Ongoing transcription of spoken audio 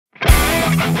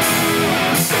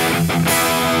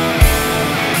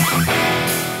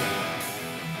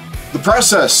The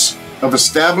process of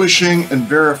establishing and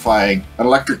verifying an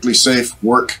electrically safe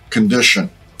work condition.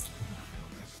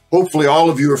 Hopefully all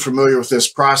of you are familiar with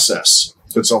this process.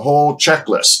 It's a whole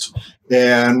checklist.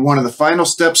 And one of the final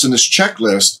steps in this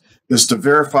checklist is to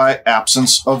verify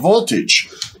absence of voltage,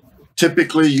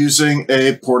 typically using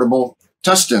a portable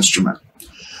test instrument.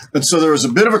 And so there was a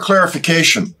bit of a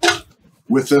clarification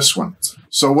with this one.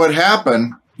 So what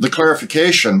happened, the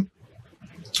clarification,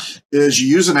 is you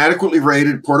use an adequately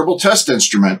rated portable test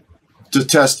instrument to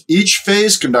test each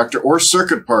phase conductor or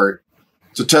circuit part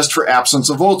to test for absence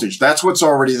of voltage. That's what's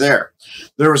already there.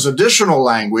 There was additional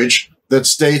language that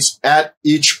states at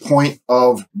each point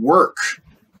of work.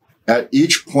 At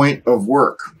each point of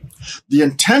work. The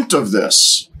intent of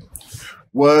this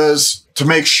was to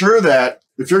make sure that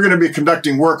if you're going to be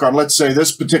conducting work on, let's say,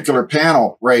 this particular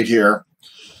panel right here,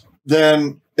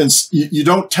 then you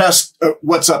don't test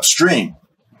what's upstream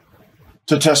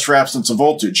to test for absence of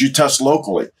voltage. You test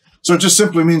locally. So it just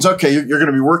simply means, okay, you're going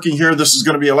to be working here. This is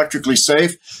going to be electrically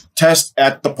safe. Test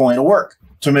at the point of work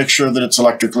to make sure that it's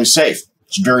electrically safe.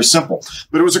 It's very simple.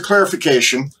 But it was a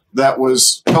clarification that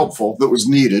was helpful, that was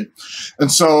needed.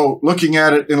 And so looking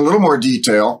at it in a little more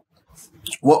detail,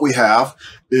 what we have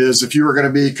is if you were going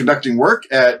to be conducting work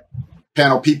at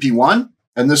panel PP1,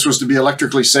 and this was to be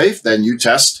electrically safe, then you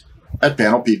test at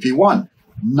panel PP1,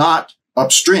 not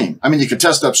upstream. I mean, you could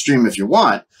test upstream if you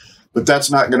want, but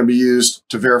that's not going to be used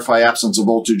to verify absence of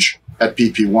voltage at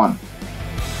PP1.